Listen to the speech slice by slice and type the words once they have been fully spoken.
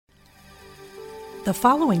The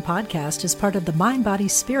following podcast is part of the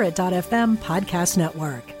MindBodySpirit.fm podcast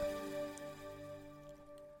network.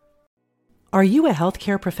 Are you a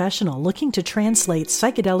healthcare professional looking to translate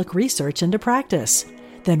psychedelic research into practice?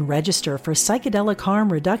 Then register for Psychedelic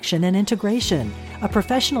Harm Reduction and Integration, a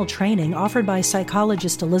professional training offered by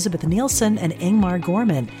psychologist Elizabeth Nielsen and Ingmar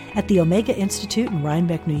Gorman at the Omega Institute in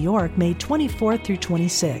Rhinebeck, New York, May 24th through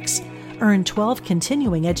 26. Earn 12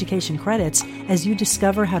 continuing education credits as you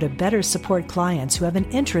discover how to better support clients who have an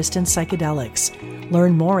interest in psychedelics.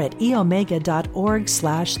 Learn more at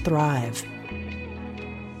eomega.org/thrive.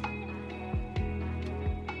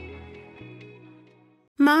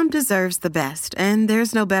 Mom deserves the best, and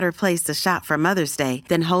there's no better place to shop for Mother's Day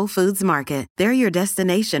than Whole Foods Market. They're your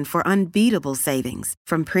destination for unbeatable savings,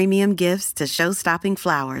 from premium gifts to show-stopping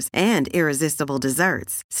flowers and irresistible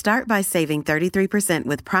desserts. Start by saving 33%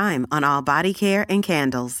 with Prime on all body care and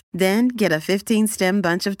candles. Then get a 15-stem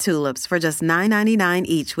bunch of tulips for just $9.99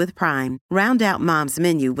 each with Prime. Round out Mom's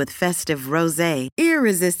menu with festive rosé,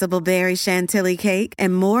 irresistible berry chantilly cake,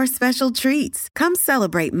 and more special treats. Come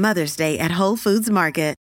celebrate Mother's Day at Whole Foods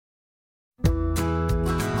Market.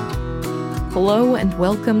 Hello and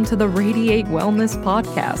welcome to the Radiate Wellness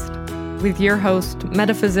Podcast with your host,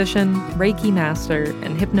 metaphysician, Reiki master,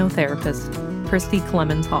 and hypnotherapist, Christy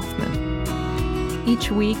Clemens Hoffman.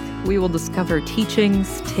 Each week, we will discover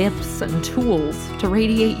teachings, tips, and tools to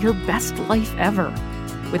radiate your best life ever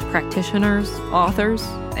with practitioners, authors,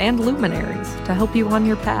 and luminaries to help you on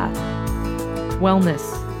your path. Wellness,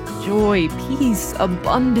 joy, peace,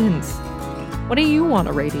 abundance. What do you want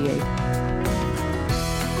to radiate?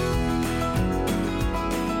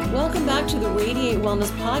 Welcome back to the Radiate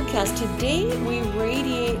Wellness Podcast. Today we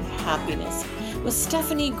radiate happiness with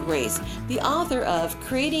Stephanie Grace, the author of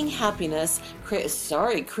Creating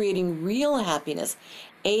Real Happiness,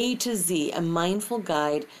 A to Z, a mindful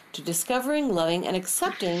guide to discovering, loving, and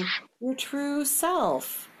accepting your true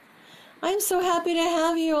self. I'm so happy to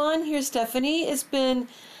have you on here, Stephanie. It's been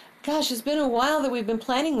a while that we've been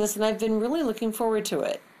planning this, and I've been really looking forward to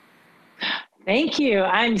it. Thank you.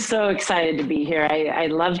 I'm so excited to be here. I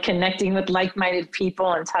love connecting with like-minded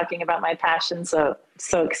people and talking about my passion. So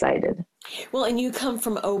excited. Well, and you come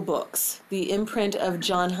from O Books, the imprint of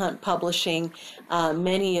John Hunt Publishing.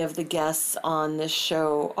 Many of the guests on this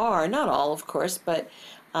show are, not all, of course, but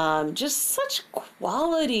just such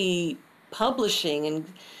quality publishing and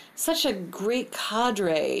such a great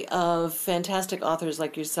cadre of fantastic authors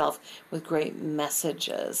like yourself with great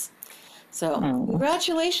messages. So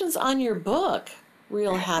congratulations on your book,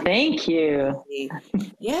 Real Happiness. Thank you.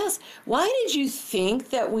 Yes. Why did you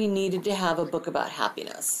think that we needed to have a book about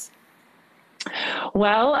happiness?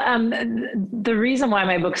 Well, the reason why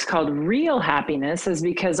my book's called Real Happiness is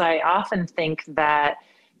because I often think that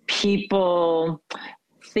people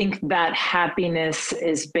think that happiness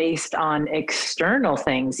is based on external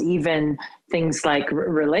things, even things like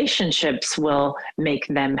relationships will make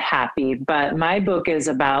them happy. But my book is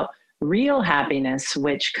about real happiness,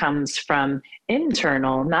 which comes from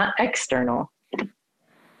internal, not external.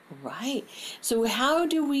 Right. So how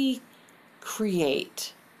do we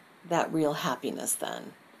create that real happiness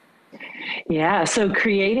then? Yeah. So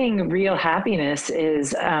creating real happiness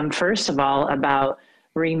is, first of all, about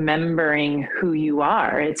remembering who you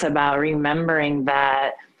are. It's about remembering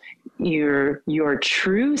that you're your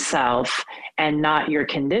true self and not your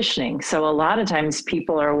conditioning. So a lot of times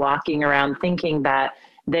people are walking around thinking that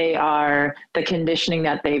they are the conditioning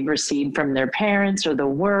that they've received from their parents or the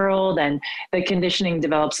world. And the conditioning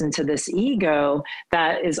develops into this ego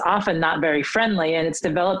that is often not very friendly. And it's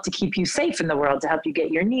developed to keep you safe in the world, to help you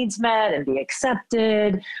get your needs met and be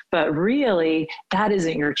accepted. But really, that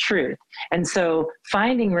isn't your truth. And so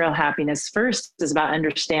finding real happiness first is about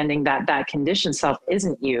understanding that that conditioned self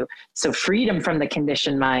isn't you. So freedom from the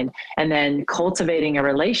conditioned mind, and then cultivating a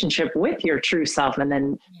relationship with your true self, and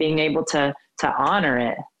then being able to honor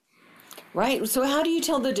it. Right. So how do you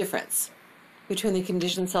tell the difference between the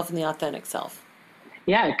conditioned self and the authentic self?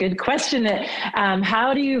 Yeah, good question.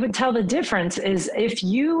 How do you tell the difference is if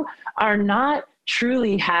you are not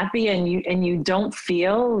truly happy and you don't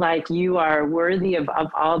feel like you are worthy of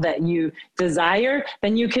all that you desire,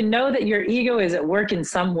 then you can know that your ego is at work in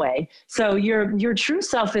some way. So your true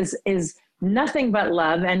self is nothing but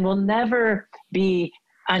love and will never be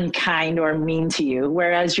unkind or mean to you.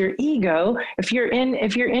 Whereas your ego, if you're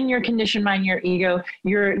in your conditioned mind, your ego,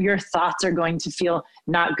 your thoughts are going to feel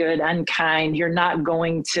not good, unkind. You're not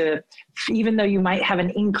going to, even though you might have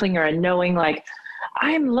an inkling or a knowing like,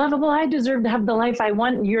 I'm lovable, I deserve to have the life I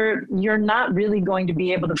want, you're not really going to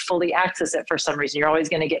be able to fully access it for some reason. You're always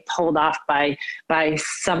going to get pulled off by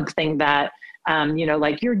something that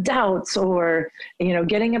like your doubts or,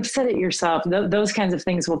 getting upset at yourself. Those kinds of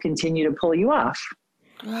things will continue to pull you off.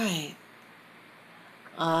 Right.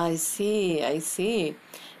 I see. I see.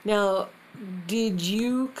 Now, did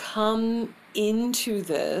you come into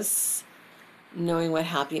this knowing what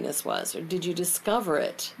happiness was, or did you discover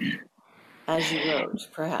it as you wrote,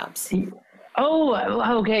 perhaps?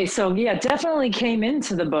 Oh, okay. So yeah, definitely came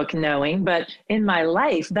into the book knowing, but in my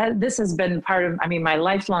life this has been part of, my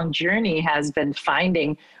lifelong journey has been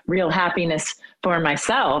finding real happiness for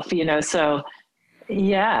myself, so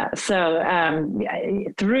yeah. So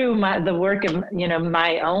through the work of,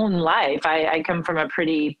 my own life, I come from a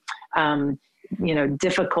pretty,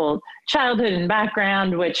 difficult childhood and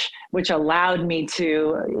background, which allowed me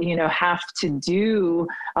to, have to do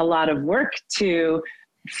a lot of work to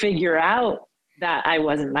figure out that I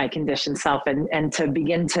wasn't my conditioned self, and to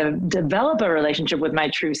begin to develop a relationship with my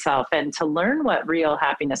true self and to learn what real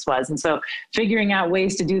happiness was. And so figuring out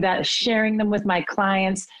ways to do that, sharing them with my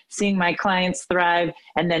clients, seeing my clients thrive,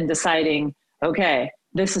 and then deciding, okay,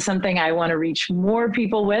 this is something I want to reach more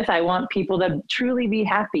people with. I want people to truly be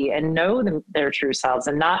happy and know their true selves,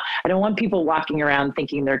 and I don't want people walking around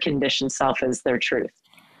thinking their conditioned self is their truth.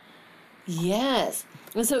 Yes.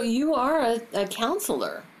 And so you are a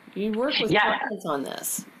counselor. You work with clients on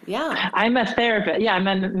this. Yeah. I'm a therapist. Yeah,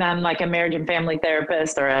 I'm like a marriage and family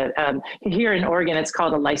therapist, or here in Oregon, it's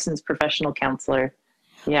called a licensed professional counselor.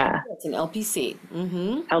 Yeah. It's an LPC.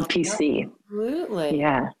 Mm-hmm. LPC. Absolutely.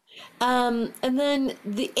 Yeah. And then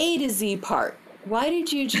the A to Z part. Why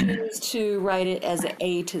did you choose to write it as an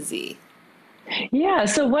A to Z? Yeah.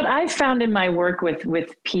 So what I've found in my work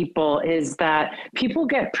with people is that people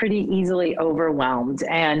get pretty easily overwhelmed.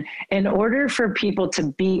 And in order for people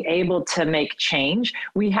to be able to make change,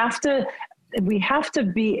 we have to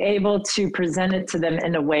be able to present it to them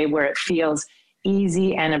in a way where it feels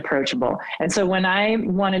easy and approachable. And so when I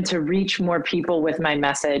wanted to reach more people with my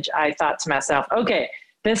message, I thought to myself, okay,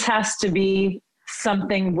 this has to be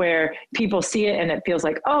something where people see it and it feels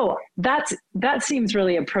like, oh, that seems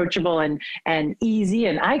really approachable and easy,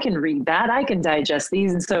 and I can read that, I can digest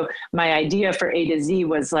these. And so my idea for A to Z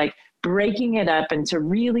was like breaking it up into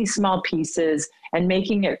really small pieces and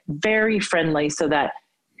making it very friendly, so that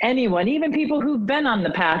anyone, even people who've been on the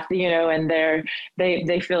path, and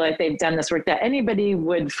they feel like they've done this work, that anybody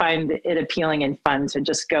would find it appealing and fun to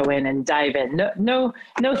just go in and dive in. No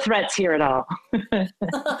threats here at all. And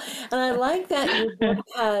I like that your book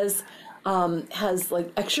has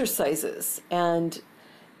like exercises and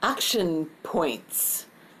action points.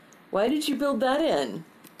 Why did you build that in?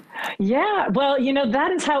 Yeah, well,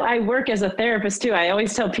 that is how I work as a therapist too. I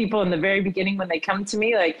always tell people in the very beginning when they come to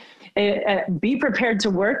me, like, be prepared to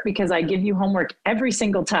work, because I give you homework every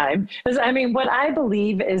single time. Because what I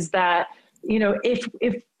believe is that,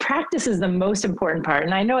 if practice is the most important part,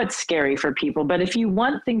 and I know it's scary for people, but if you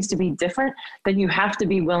want things to be different, then you have to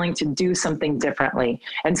be willing to do something differently.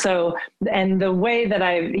 And so, and the way that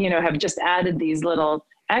I, have just added these little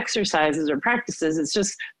exercises or practices, it's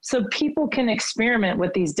just so people can experiment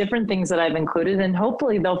with these different things that I've included, and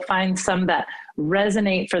hopefully they'll find some that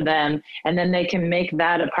resonate for them, and then they can make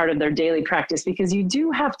that a part of their daily practice, because you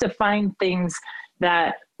do have to find things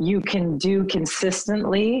that you can do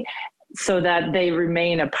consistently so that they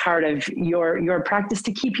remain a part of your practice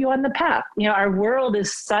to keep you on the path. Our world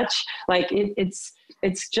is such like it's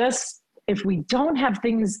just, if we don't have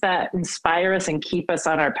things that inspire us and keep us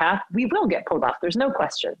on our path, we will get pulled off. There's no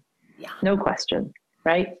question. Yeah. No question.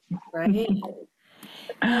 Right? Right.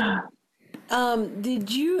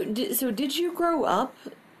 Did you grow up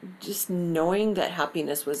just knowing that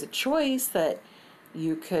happiness was a choice, that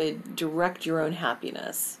you could direct your own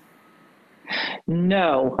happiness?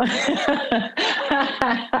 No.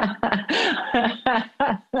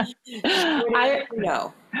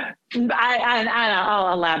 No.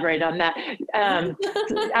 I'll elaborate on that.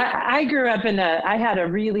 I grew up I had a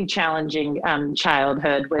really challenging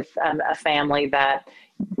childhood with a family that,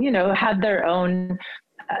 had their own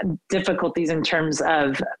difficulties in terms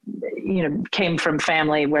of, came from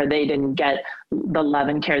family where they didn't get the love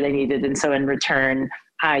and care they needed. And so in return,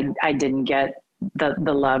 I didn't get the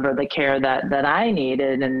love or the care that I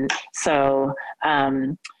needed. And so,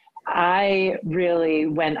 I really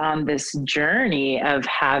went on this journey of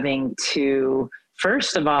having to,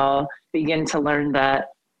 first of all, begin to learn that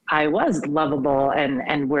I was lovable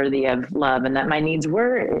and worthy of love, and that my needs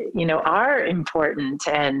were, are important.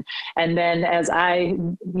 And then as I,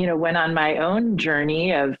 went on my own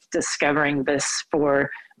journey of discovering this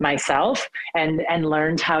for myself and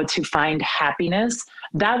learned how to find happiness.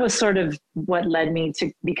 That was sort of what led me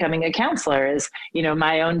to becoming a counselor, is,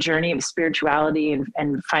 my own journey of spirituality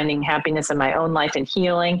and finding happiness in my own life and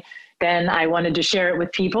healing. Then I wanted to share it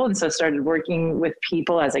with people. And so started working with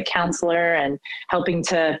people as a counselor and helping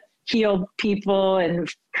to heal people and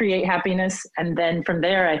create happiness. And then from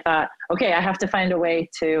there, I thought, okay, I have to find a way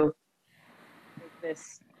to make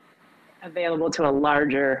this available to a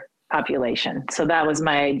larger population. So that was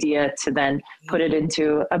my idea, to then put it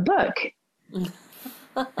into a book.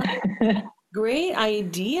 Great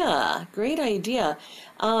idea. Great idea.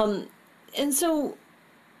 And so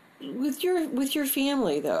with your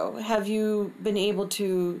family, though, have you been able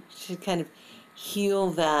to kind of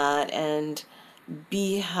heal that and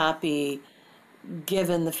be happy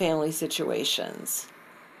given the family situations?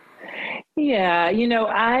 Yeah,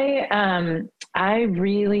 I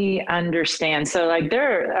really understand. So like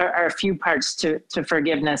there are a few parts to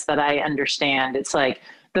forgiveness that I understand. It's like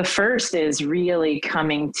the first is really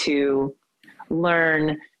coming to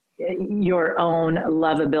learn your own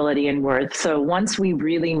lovability and worth. So once we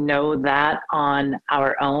really know that on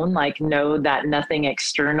our own, like know that nothing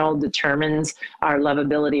external determines our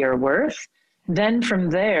lovability or worth, then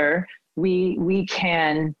from there, we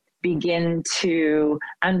can begin to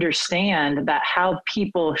understand that how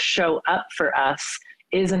people show up for us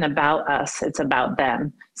isn't about us, it's about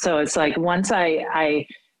them. So it's like once I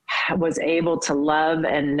was able to love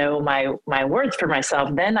and know my worth for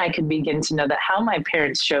myself, then I could begin to know that how my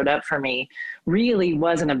parents showed up for me really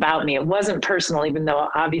wasn't about me. It wasn't personal, even though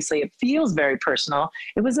obviously it feels very personal.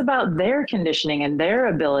 It was about their conditioning and their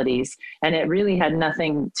abilities, and it really had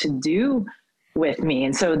nothing to do with me.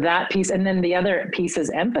 And so that piece, and then the other piece is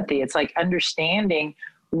empathy. It's like understanding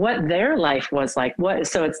what their life was like.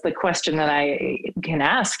 So it's the question that I can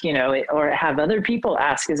ask, or have other people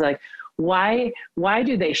ask, is like, why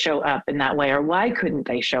do they show up in that way? Or why couldn't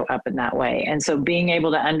they show up in that way? And so being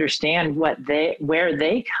able to understand where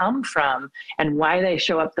they come from and why they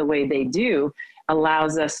show up the way they do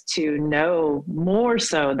allows us to know more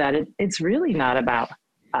so that it's really not about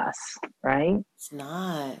us, right? It's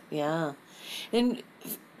not, yeah. And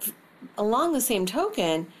along the same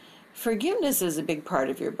token, forgiveness is a big part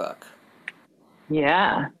of your book.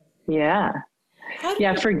 Yeah. Go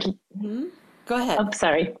ahead. I'm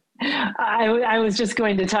sorry. I was just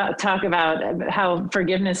going to talk about how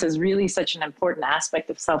forgiveness is really such an important aspect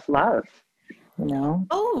of self-love,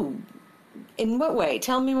 Oh, in what way?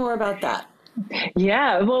 Tell me more about that.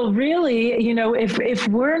 Yeah, well, really, if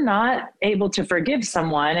we're not able to forgive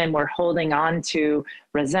someone and we're holding on to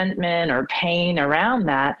resentment or pain around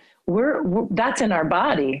that, that's in our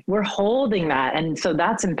body. We're holding that. And so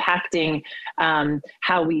that's impacting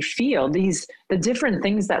how we feel. The different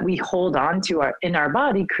things that we hold on to in our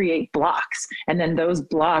body create blocks. And then those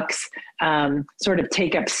blocks sort of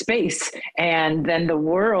take up space. And then the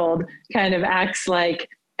world kind of acts like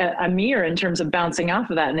a mirror in terms of bouncing off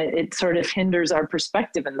of that. And it sort of hinders our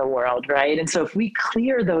perspective in the world, right? And so if we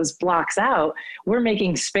clear those blocks out, we're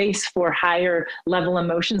making space for higher level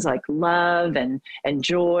emotions like love and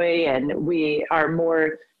joy. And we are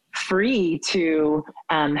more free to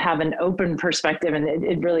have an open perspective. And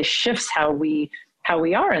it really shifts how we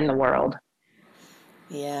are in the world.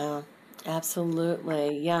 Yeah,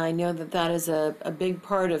 absolutely. Yeah, I know that is a big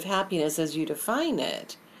part of happiness as you define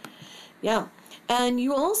it. Yeah. And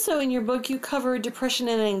you also, in your book, you cover depression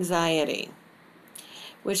and anxiety,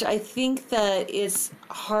 which I think that it's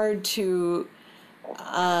hard to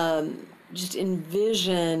just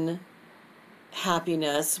envision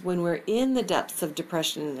happiness when we're in the depths of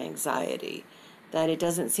depression and anxiety, that it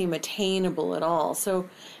doesn't seem attainable at all. So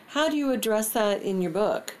how do you address that in your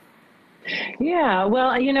book? Yeah, well,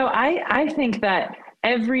 I think that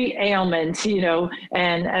every ailment,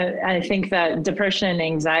 and I think that depression and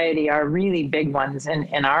anxiety are really big ones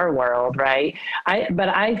in our world, right? But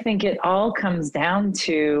I think it all comes down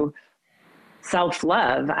to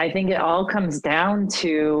self-love. I think it all comes down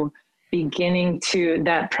to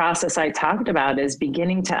that process I talked about, is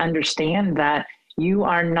beginning to understand that you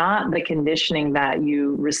are not the conditioning that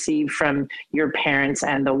you receive from your parents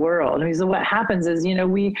and the world. So what happens is,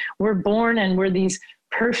 we're born and we're these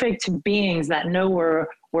perfect beings that know we're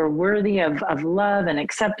worthy of love and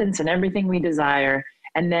acceptance and everything we desire.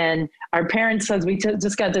 And then our parents, as we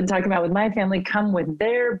just got done talking about with my family, come with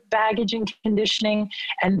their baggage and conditioning.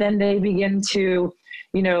 And then they begin to,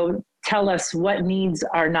 tell us what needs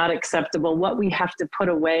are not acceptable, what we have to put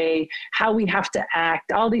away, how we have to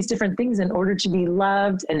act, all these different things in order to be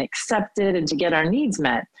loved and accepted and to get our needs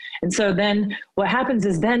met. And so then what happens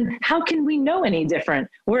is then how can we know any different?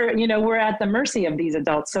 We're at the mercy of these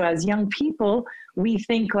adults. So as young people, we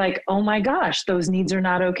think like, oh my gosh, those needs are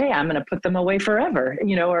not okay. I'm going to put them away forever,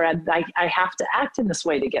 or I have to act in this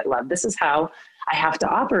way to get love. This is how I have to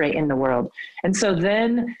operate in the world. And so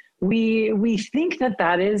then we think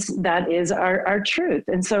that is our truth.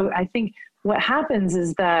 And so I think what happens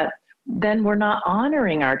is that then we're not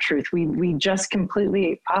honoring our truth. We just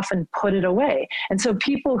completely often put it away. And so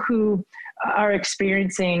people who are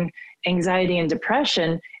experiencing anxiety and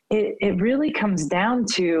depression, it really comes down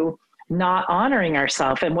to not honoring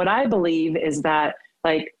ourselves. And what I believe is that,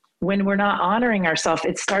 like, when we're not honoring ourselves,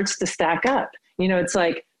 it starts to stack up. It's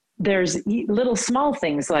like there's little small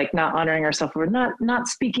things like not honoring ourselves, or not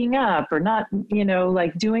speaking up, or not,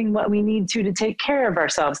 like doing what we need to take care of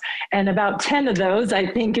ourselves. And about 10 of those, I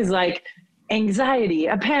think, is like anxiety,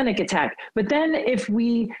 a panic attack. But then if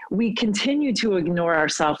we continue to ignore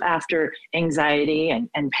ourselves after anxiety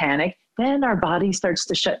and panic, then our body starts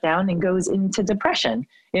to shut down and goes into depression,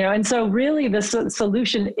 and so really the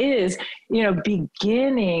solution is,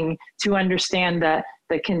 beginning to understand that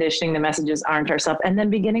the conditioning, the messages aren't ourselves, and then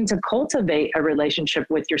beginning to cultivate a relationship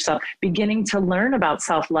with yourself, beginning to learn about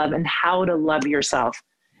self-love and how to love yourself.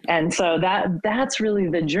 And so that's really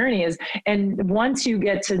the journey and once you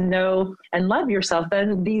get to know and love yourself,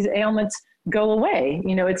 then these ailments go away.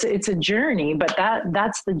 It's a journey, but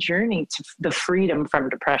that's the journey to the freedom from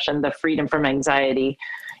depression, the freedom from anxiety,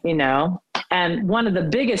 and one of the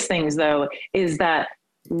biggest things though, is that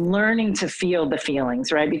learning to feel the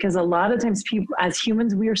feelings, right? Because a lot of times people, as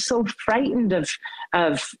humans, we are so frightened of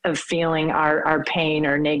feeling our pain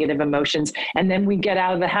or negative emotions. And then we get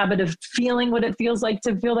out of the habit of feeling what it feels like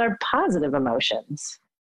to feel our positive emotions.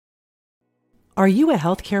 Are you a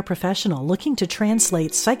healthcare professional looking to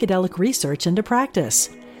translate psychedelic research into practice?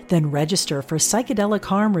 Then register for Psychedelic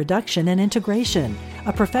Harm Reduction and Integration,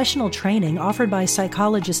 a professional training offered by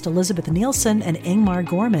psychologist Elizabeth Nielsen and Ingmar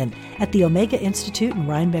Gorman at the Omega Institute in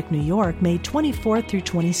Rhinebeck, New York, May 24th through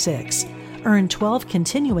 26. Earn 12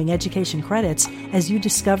 continuing education credits as you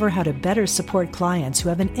discover how to better support clients who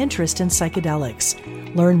have an interest in psychedelics.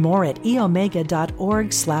 Learn more at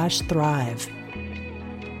eomega.org/thrive.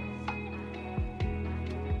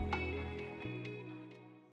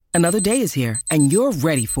 Another day is here, and you're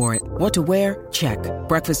ready for it. What to wear? Check.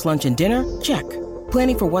 Breakfast, lunch, and dinner? Check.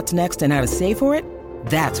 Planning for what's next and how to save for it?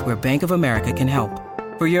 That's where Bank of America can help.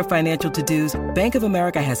 For your financial to-dos, Bank of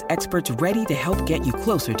America has experts ready to help get you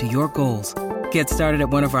closer to your goals. Get started at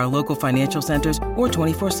one of our local financial centers or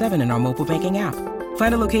 24/7 in our mobile banking app.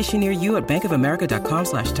 Find a location near you at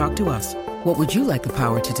bankofamerica.com/talktous. What would you like the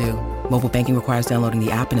power to do? Mobile banking requires downloading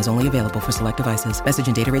the app and is only available for select devices. Message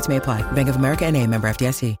and data rates may apply. Bank of America N.A., member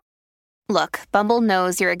FDIC. Look, Bumble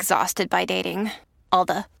knows you're exhausted by dating. All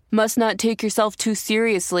the, must not take yourself too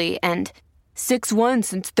seriously, and 6'1"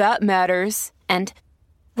 since that matters. And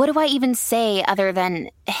what do I even say other than,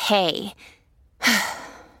 hey?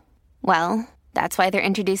 Well, that's why they're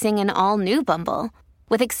introducing an all-new Bumble,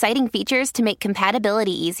 with exciting features to make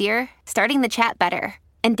compatibility easier, starting the chat better,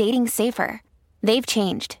 and dating safer. They've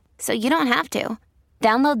changed, so you don't have to.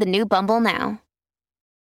 Download the new Bumble now.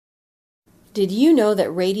 Did you know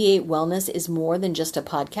that Radiate Wellness is more than just a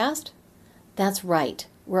podcast? That's right.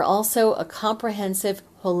 We're also a comprehensive,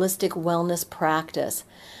 holistic wellness practice.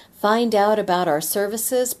 Find out about our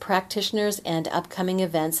services, practitioners, and upcoming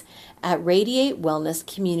events at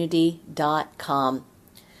radiatewellnesscommunity.com.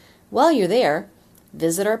 While you're there,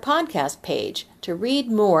 visit our podcast page to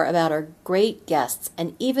read more about our great guests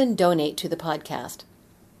and even donate to the podcast.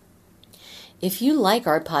 If you like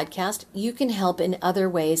our podcast, you can help in other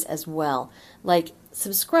ways as well, like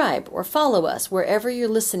subscribe or follow us wherever you're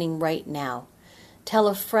listening right now. Tell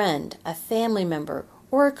a friend, a family member,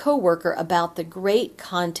 or a coworker about the great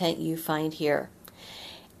content you find here.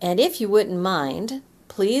 And if you wouldn't mind,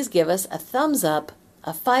 please give us a thumbs up,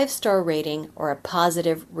 a 5-star rating, or a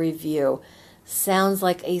positive review. Sounds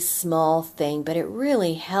like a small thing, but it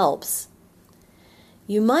really helps.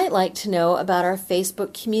 You might like to know about our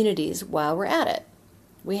Facebook communities while we're at it.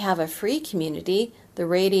 We have a free community, the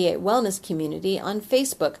Radiate Wellness Community, on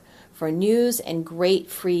Facebook for news and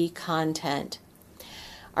great free content.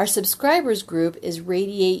 Our subscribers group is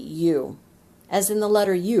Radiate You, as in the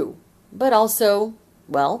letter U, but also,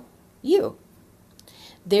 well, you.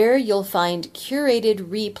 There you'll find curated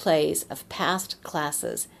replays of past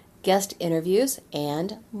classes, guest interviews,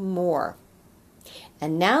 and more.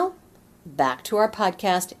 And now, back to our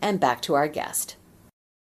podcast and back to our guest.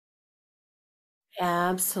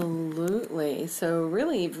 Absolutely. So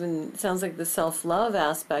really even sounds like the self-love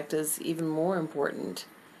aspect is even more important,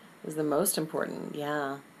 is the most important.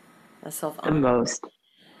 Yeah. A The self-honor. most.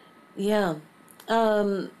 Yeah.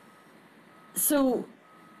 Um, so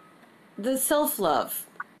the self-love,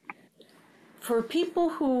 for people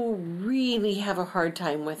who really have a hard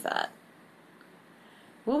time with that,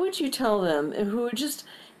 what would you tell them? And who are just,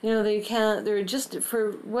 they're just,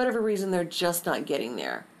 for whatever reason, they're just not getting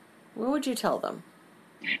there. What would you tell them?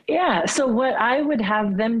 Yeah. So what I would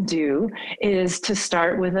have them do is to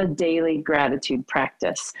start with a daily gratitude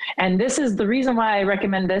practice. And this is the reason why I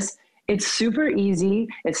recommend this. It's super easy.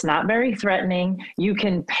 It's not very threatening. You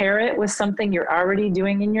can pair it with something you're already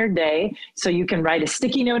doing in your day. So you can write a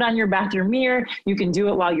sticky note on your bathroom mirror. You can do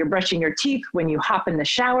it while you're brushing your teeth, when you hop in the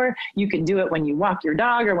shower. You can do it when you walk your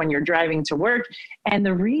dog or when you're driving to work. And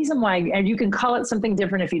the reason why, and you can call it something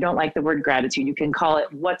different if you don't like the word gratitude, you can call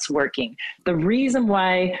it what's working. The reason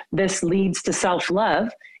why this leads to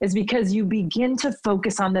self-love is because you begin to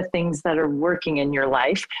focus on the things that are working in your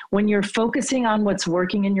life. When you're focusing on what's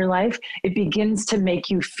working in your life, it begins to make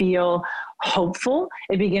you feel hopeful.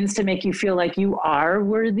 It begins to make you feel like you are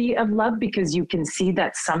worthy of love because you can see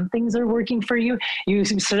that some things are working for you. You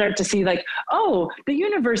start to see like, oh, the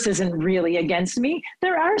universe isn't really against me.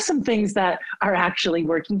 There are some things that are actually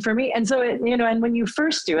working for me. And so, and when you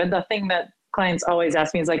first do it, the thing that clients always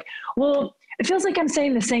ask me is like, well, it feels like I'm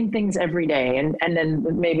saying the same things every day. And then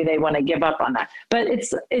maybe they want to give up on that. But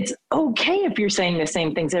it's okay if you're saying the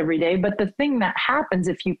same things every day. But the thing that happens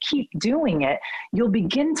if you keep doing it, you'll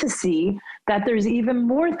begin to see that there's even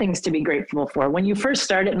more things to be grateful for. When you first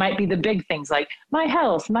start, it might be the big things like my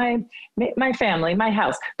health, my family, my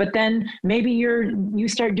house. But then maybe you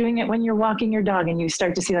start doing it when you're walking your dog and you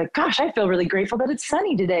start to see like, gosh, I feel really grateful that it's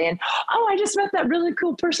sunny today. And oh, I just met that really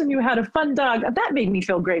cool person who had a fun dog. That made me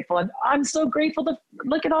feel grateful. And I'm so grateful to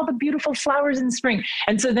look at all the beautiful flowers in spring.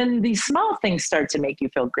 And so then these small things start to make you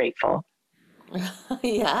feel grateful.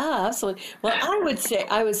 Yeah, absolutely. Well, I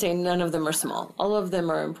would say none of them are small. All of them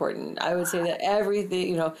are important. I would say that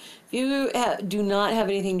everything, if you do not have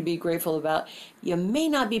anything to be grateful about, you may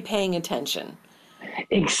not be paying attention.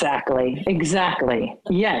 Exactly.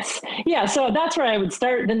 Yes. Yeah. So that's where I would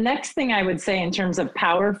start. The next thing I would say in terms of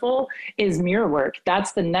powerful is mirror work.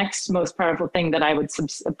 That's the next most powerful thing that I would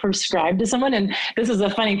prescribe to someone. And this is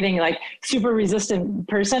a funny thing, like super resistant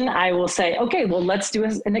person, I will say, okay, well, let's do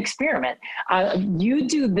an experiment. You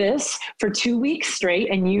do this for 2 weeks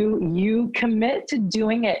straight and you commit to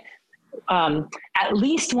doing it at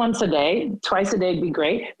least once a day. Twice a day would be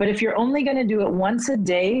great. But if you're only going to do it once a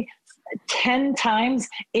day, 10 times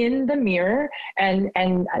in the mirror, and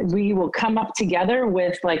we will come up together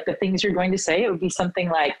with like the things you're going to say. It would be something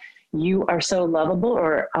like, you are so lovable,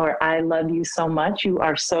 or I love you so much. You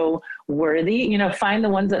are so worthy. Find the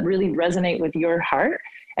ones that really resonate with your heart.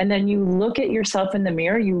 And then you look at yourself in the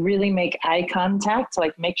mirror, you really make eye contact,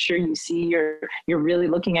 like make sure you see you're really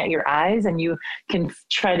looking at your eyes, and you can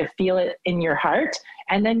try to feel it in your heart.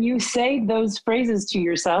 And then you say those phrases to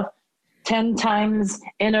yourself 10 times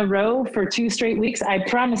in a row for 2 straight weeks. I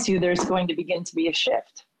promise you there's going to begin to be a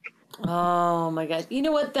shift. Oh my God. You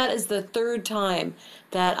know what? That is the 3rd time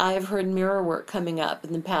that I've heard mirror work coming up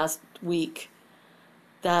in the past week.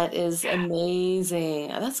 That is amazing.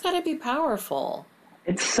 That's got to be powerful.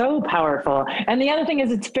 It's so powerful. And the other thing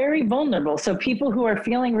is it's very vulnerable. So people who are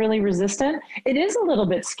feeling really resistant, it is a little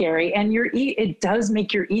bit scary. And it does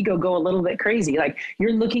make your ego go a little bit crazy. Like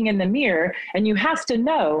you're looking in the mirror and you have to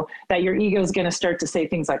know that your ego is going to start to say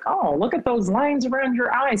things like, oh, look at those lines around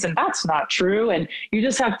your eyes. And that's not true. And you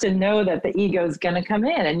just have to know that the ego is going to come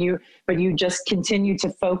in, but you just continue to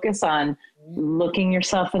focus on looking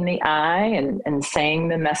yourself in the eye and saying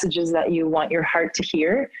the messages that you want your heart to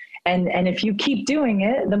hear. And if you keep doing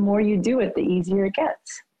it, the more you do it, the easier it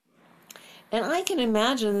gets. And I can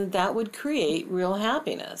imagine that would create real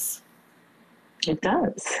happiness. It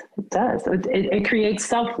does. It creates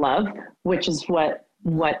self-love, which is what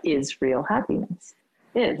is real happiness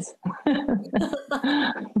is. That's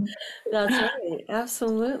right.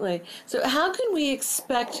 Absolutely. So how can we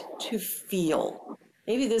expect to feel?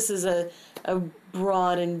 Maybe this is a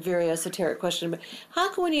broad and very esoteric question, but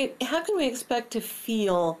how can we expect to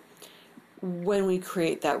feel when we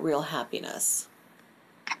create that real happiness?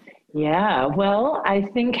 Yeah, well, I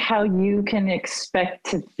think how you can expect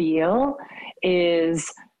to feel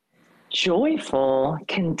is joyful,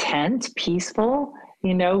 content, peaceful,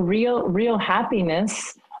 real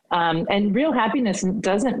happiness. And real happiness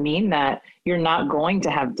doesn't mean that you're not going to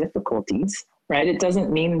have difficulties, right? It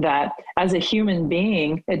doesn't mean that as a human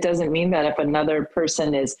being, it doesn't mean that if another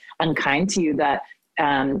person is unkind to you, that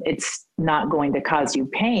it's not going to cause you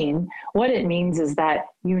pain. What it means is that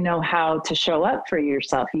you know how to show up for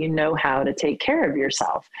yourself. You know how to take care of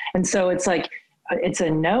yourself. And so it's like, it's a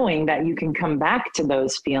knowing that you can come back to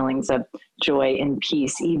those feelings of joy and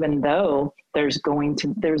peace, even though there's going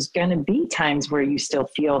to be times where you still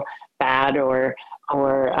feel bad or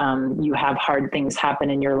you have hard things happen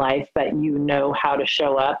in your life, but you know how to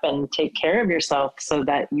show up and take care of yourself so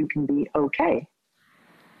that you can be okay.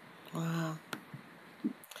 Wow.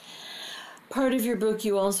 Part of your book,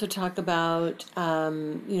 you also talk about,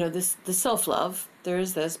 the self-love. There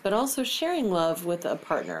is this, but also sharing love with a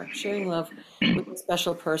partner, sharing love with a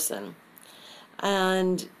special person.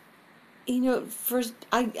 And, first,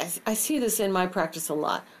 I see this in my practice a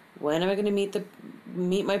lot. When am I going to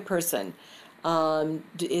meet my person?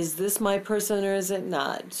 Is this my person or is it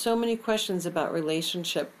not? So many questions about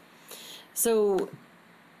relationship. So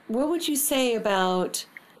what would you say about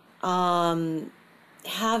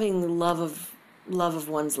having love of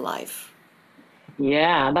one's life?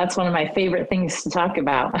 Yeah, that's one of my favorite things to talk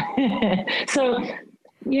about. So,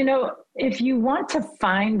 if you want to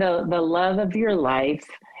find the love of your life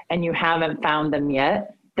and you haven't found them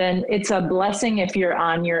yet, then it's a blessing if you're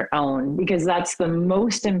on your own, because that's the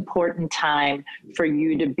most important time for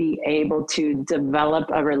you to be able to develop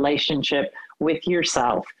a relationship with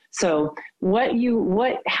yourself. So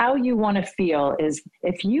how you want to feel is,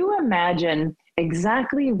 if you imagine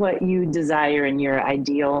exactly what you desire in your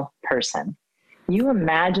ideal person, you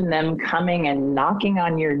imagine them coming and knocking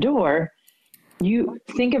on your door, you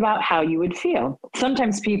think about how you would feel.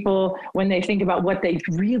 Sometimes people, when they think about what they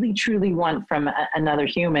really, truly want from another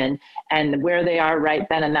human and where they are right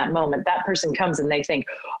then in that moment, that person comes and they think,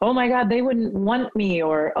 oh my God, they wouldn't want me,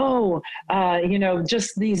 or,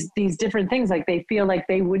 just these different things. Like they feel like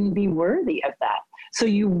they wouldn't be worthy of that. So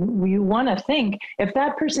you want to think, if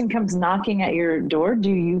that person comes knocking at your door, do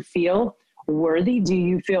you feel worthy? Do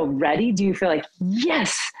you feel ready? Do you feel like,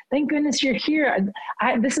 yes, thank goodness you're here.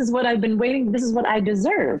 This is what I've been waiting. This is what I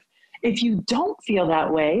deserve. If you don't feel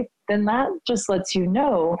that way, then that just lets you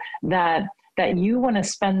know that you want to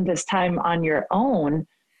spend this time on your own,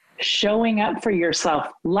 showing up for yourself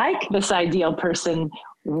like this ideal person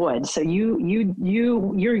would. So you're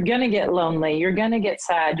going to get lonely. You're going to get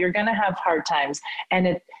sad. You're going to have hard times.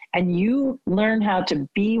 And you learn how to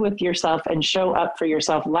be with yourself and show up for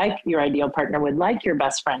yourself like your ideal partner would, like your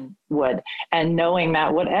best friend would. And knowing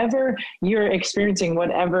that whatever you're experiencing,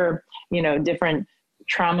 whatever, different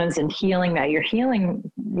traumas and healing that you're healing,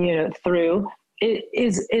 through, it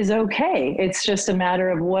is okay. It's just a matter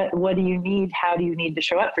of what do you need? How do you need to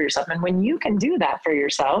show up for yourself? And when you can do that for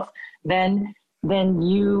yourself, then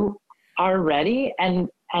you are ready, and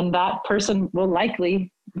that person will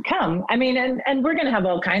likely come. I mean, and we're going to have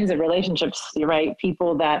all kinds of relationships, right?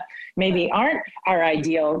 People that maybe aren't our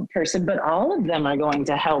ideal person, but all of them are going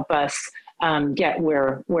to help us get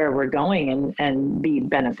where we're going and be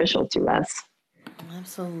beneficial to us.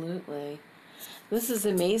 Absolutely. This is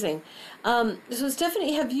amazing. So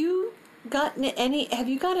Stephanie, have you got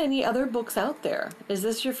any other books out there? Is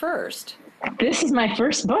this your first? This is my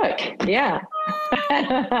first book. Yeah.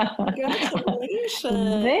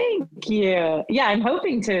 Congratulations. Thank you. Yeah, I'm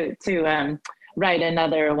hoping to write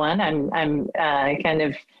another one. I'm kind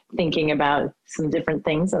of thinking about some different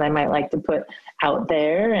things that I might like to put out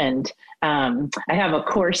there. And I have a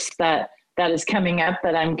course that is coming up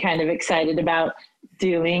that I'm kind of excited about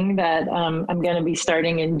doing, that I'm going to be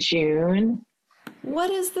starting in June.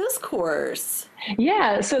 What is this course?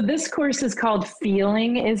 Yeah, so this course is called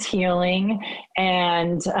Feeling is Healing,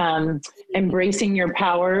 and embracing your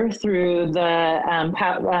power through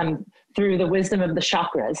the wisdom of the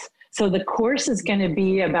chakras. So the course is going to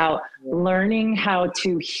be about learning how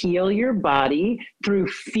to heal your body through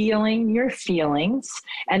feeling your feelings,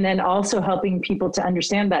 and then also helping people to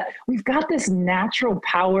understand that we've got this natural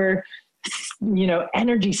power,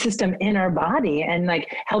 energy system in our body, and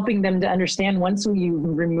like helping them to understand, once you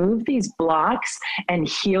remove these blocks and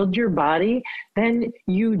healed your body, then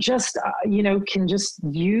you just, can just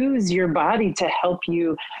use your body to help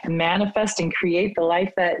you manifest and create the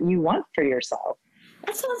life that you want for yourself.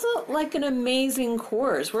 That sounds like an amazing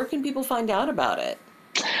course. Where can people find out about it?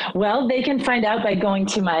 Well, they can find out by going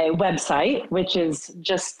to my website, which is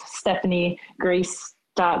just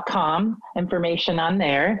StephanieGrace.com, information on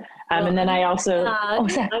there. And then I also... I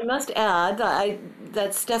must add that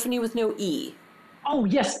that's Stephanie with no E. Oh,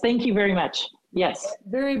 yes. Thank you very much. Yes.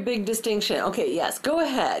 Very big distinction. Okay, yes. Go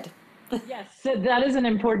ahead. Yes, so that is an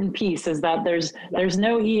important piece, is that there's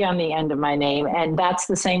no E on the end of my name. And that's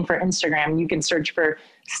the same for Instagram. You can search for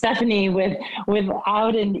Stephanie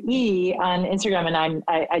without an E on Instagram. And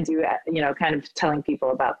I do, kind of telling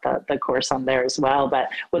people about the course on there as well, but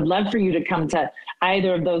would love for you to come to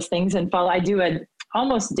either of those things and follow. I do a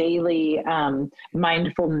almost daily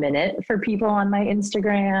mindful minute for people on my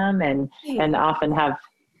Instagram, and often have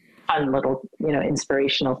fun little,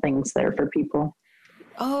 inspirational things there for people.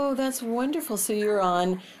 Oh, that's wonderful. So you're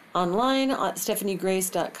online at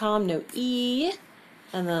stephaniegrace.com, no E,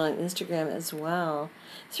 and then on Instagram as well.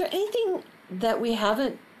 Is there anything that we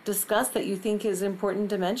haven't discussed that you think is important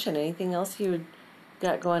to mention? Anything else you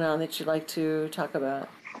got going on that you'd like to talk about?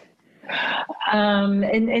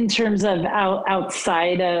 In terms of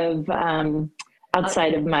outside of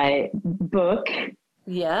my book.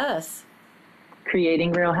 Yes.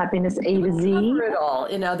 Creating Real Happiness, A to Z. Cover it all,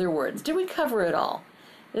 in other words. Did we cover it all?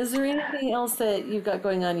 Is there anything else that you've got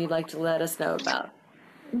going on you'd like to let us know about?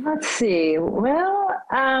 Let's see. Well,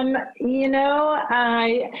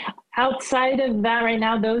 outside of that right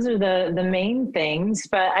now, those are the main things.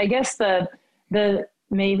 But I guess the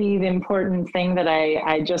maybe the important thing that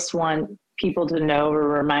I just want people to know or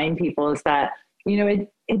remind people is that,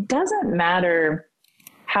 it doesn't matter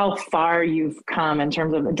how far you've come in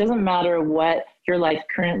terms of, it doesn't matter what your life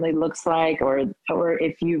currently looks like, or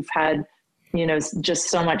if you've had, just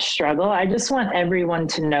so much struggle. I just want everyone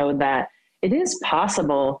to know that it is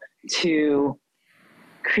possible to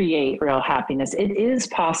create real happiness. It is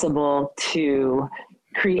possible to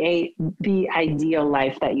create the ideal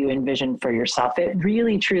life that you envision for yourself. It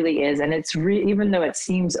really, truly is. And it's even though it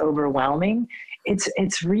seems overwhelming,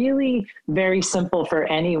 it's really very simple for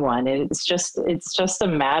anyone. It's just a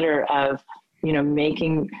matter of,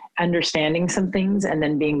 understanding some things and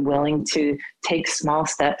then being willing to take small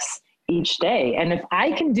steps each day. And if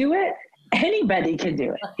I can do it, anybody can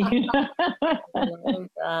do it. I love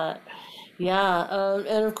that. Yeah.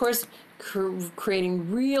 And of course,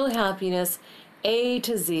 Creating Real Happiness, A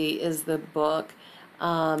to Z is the book.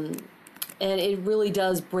 And it really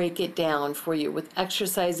does break it down for you with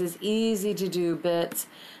exercises, easy to do bits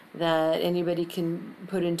that anybody can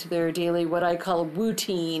put into their daily, what I call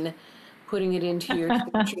routine, putting it into your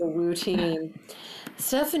spiritual routine.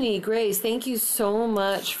 Stephanie Grace, thank you so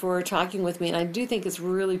much for talking with me. And I do think it's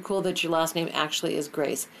really cool that your last name actually is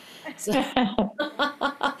Grace. So,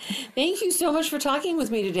 thank you so much for talking with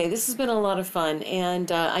me today. This has been a lot of fun. And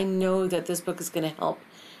I know that this book is going to help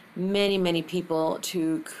many, many people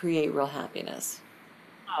to create real happiness.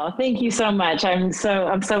 Oh, thank you so much. I'm so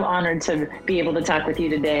honored to be able to talk with you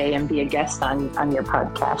today and be a guest on your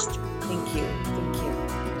podcast. Thank you. Thank you.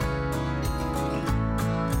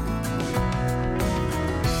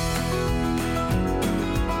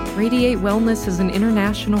 Radiate Wellness is an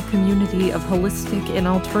international community of holistic and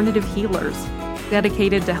alternative healers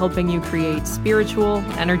dedicated to helping you create spiritual,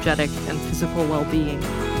 energetic, and physical well-being.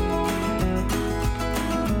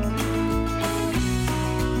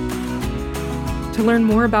 To learn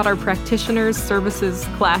more about our practitioners, services,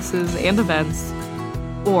 classes, and events,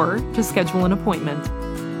 or to schedule an appointment,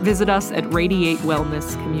 visit us at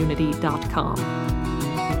radiatewellnesscommunity.com.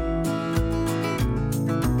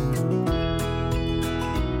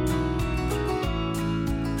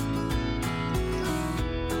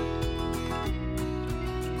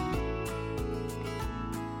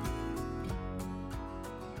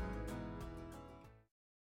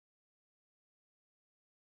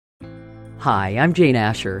 Hi, I'm Jane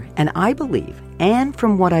Asher, and I believe, and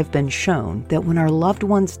from what I've been shown, that when our loved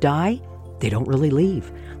ones die, they don't really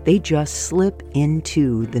leave. They just slip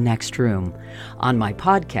into the next room. On my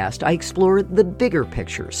podcast, I explore the bigger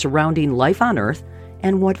picture surrounding life on Earth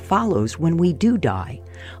and what follows when we do die.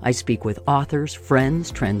 I speak with authors, friends,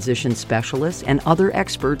 transition specialists, and other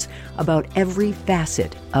experts about every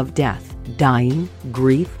facet of death, dying,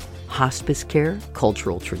 grief, hospice care,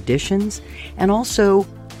 cultural traditions, and also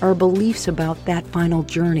our beliefs about that final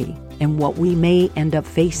journey and what we may end up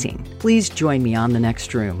facing. Please join me on The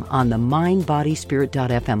Next Room on the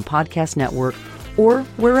MindBodySpirit.fm podcast network or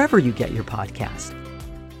wherever you get your podcasts.